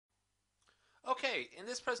Okay, in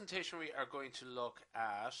this presentation we are going to look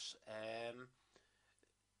at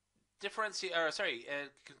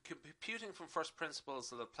computing from first principles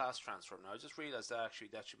the Laplace transform. Now I just realized that actually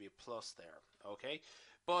that should be a plus there. Okay,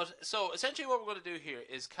 but so essentially what we're going to do here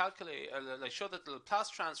is calculate, show that the Laplace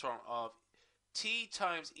transform of t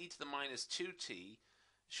times e to the minus 2t,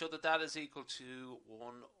 show that that is equal to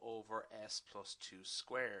 1 over s plus 2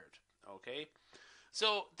 squared. Okay.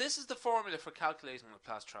 So this is the formula for calculating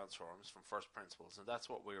Laplace transforms from first principles, and that's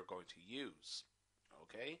what we're going to use.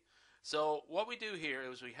 Okay, so what we do here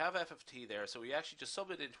is we have f of t there, so we actually just sub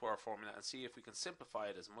it into our formula and see if we can simplify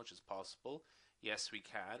it as much as possible. Yes, we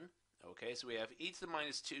can. Okay, so we have e to the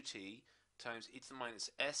minus 2t times e to the minus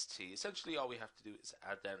st. Essentially all we have to do is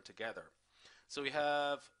add them together. So we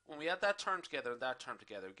have, when we add that term together and that term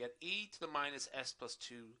together, we get e to the minus s plus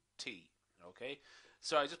 2t. Okay,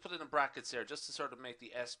 so I just put it in brackets there just to sort of make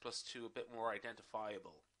the s plus 2 a bit more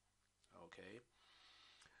identifiable. Okay,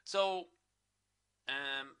 so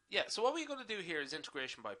so what we're going to do here is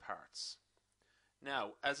integration by parts.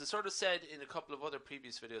 Now, as I sort of said in a couple of other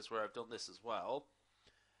previous videos where I've done this as well,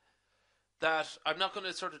 that I'm not going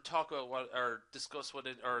to sort of talk about what or discuss what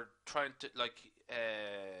it or trying to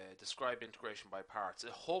describe integration by parts.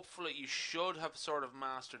 Hopefully, you should have sort of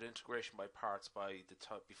mastered integration by parts by the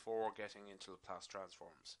before getting into Laplace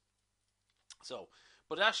transforms. So,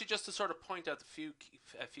 but actually, just to sort of point out a few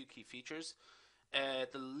key features,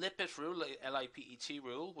 the Lipet rule, L-I-P-E-T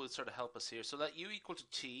rule, will sort of help us here. So let u equal to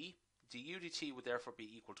t, du dt would therefore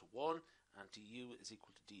be equal to 1, and du is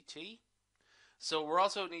equal to dt. So we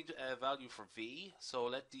also need a value for v. So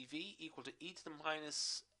let dv equal to e to the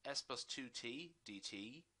minus s plus 2t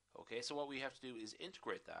dt. Okay, so what we have to do is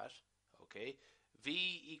integrate that. Okay,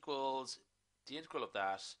 v equals the integral of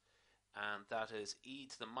that, and that is e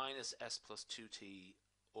to the minus s plus 2t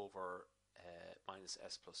over minus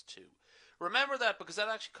s plus 2. Remember that because that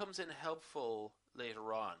actually comes in helpful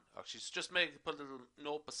later on. Actually, just put a little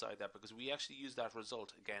note beside that because we actually use that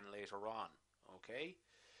result again later on. Okay,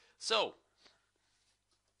 so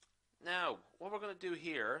now what we're going to do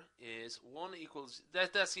here is 1 equals,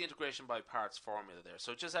 that's the integration by parts formula there.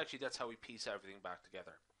 So just actually that's how we piece everything back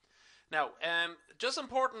together. Now, just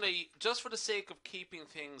importantly, just for the sake of keeping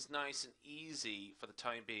things nice and easy for the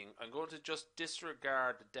time being, I'm going to just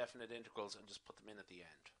disregard the definite integrals and just put them in at the end.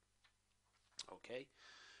 Okay,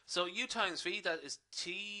 so u times v, that is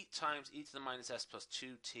t times e to the minus s plus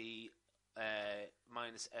 2t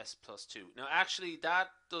minus s plus 2. Now, actually, that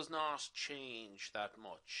does not change that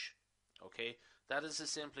much. Okay, that is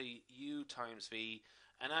just simply u times v,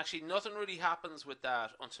 and actually nothing really happens with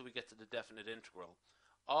that until we get to the definite integral.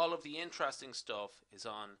 All of the interesting stuff is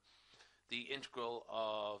on the integral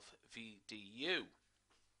of v du.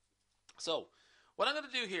 So what I'm going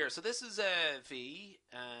to do here, so this is v,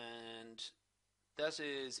 and that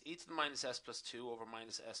is e to the minus s plus 2 over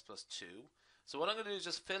minus s plus 2. So what I'm going to do is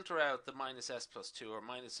just filter out the minus s plus 2, or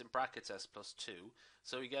minus in brackets s plus 2.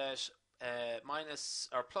 So we get minus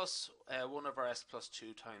or plus 1 over s plus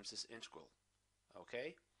 2 times this integral.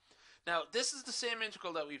 Okay. Now this is the same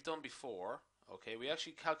integral that we've done before. Okay, we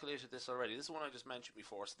actually calculated this already. This is one I just mentioned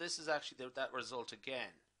before. So this is actually that result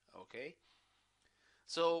again. Okay.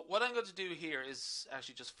 So what I'm going to do here is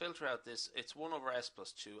actually just filter out this. It's 1 over s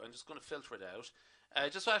plus 2. I'm just going to filter it out.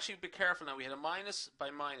 Just to actually be careful now. We had a minus by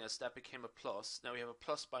minus. That became a plus. Now we have a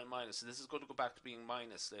plus by minus. So this is going to go back to being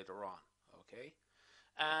minus later on. Okay.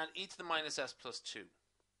 And e to the minus s plus 2.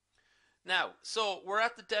 Now, so we're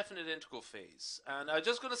at the definite integral phase, and I'm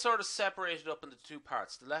just going to sort of separate it up into two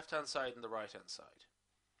parts, the left-hand side and the right-hand side.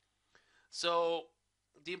 So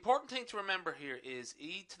the important thing to remember here is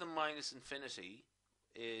e to the minus infinity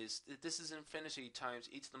is, this is infinity times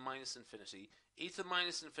e to the minus infinity. E to the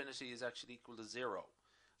minus infinity is actually equal to 0.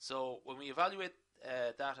 So when we evaluate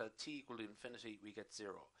that at t equal to infinity, we get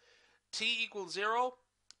 0. T equals 0.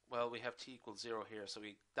 Well, we have t equals 0 here, so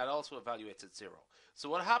that also evaluates at 0. So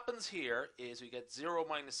what happens here is we get 0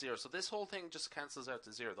 minus 0. So this whole thing just cancels out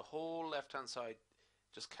to 0. The whole left-hand side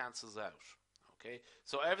just cancels out. Okay,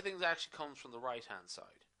 so everything actually comes from the right-hand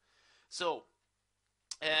side. So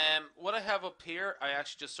what I have up here, I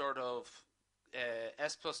actually just sort of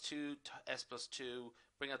s plus 2, s plus 2,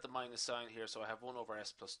 bring out the minus sign here, so I have 1 over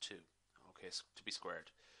s plus 2, okay, so to be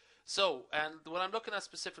squared. So, and what I'm looking at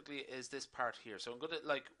specifically is this part here. So I'm going to,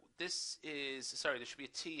 like, this is, sorry, there should be a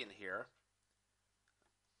t in here.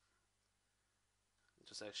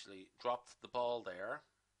 Just actually dropped the ball there.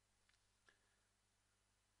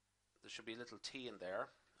 There should be a little t in there.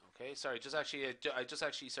 Okay, sorry, I just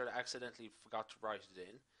actually sort of accidentally forgot to write it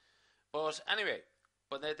in. But anyway,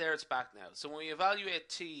 but there it's back now. So when we evaluate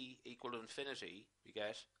t equal to infinity, we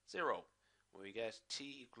get 0. When we get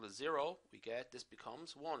t equal to 0, we get this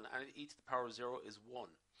becomes 1, and e to the power of 0 is 1.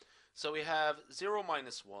 So we have 0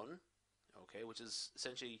 minus 1, okay, which is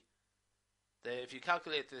essentially, if you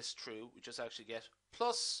calculate this through, we just actually get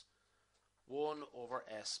plus 1 over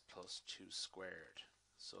s plus 2 squared.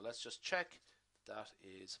 So let's just check that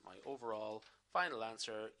is my overall final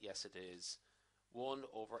answer. Yes, it is 1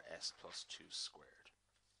 over s plus 2 squared.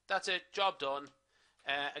 That's it, job done.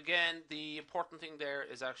 Again, the important thing there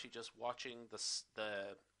is actually just watching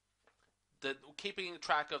the keeping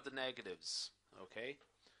track of the negatives, okay,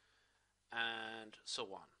 and so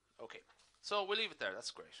on. Okay, so we'll leave it there.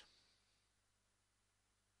 That's great.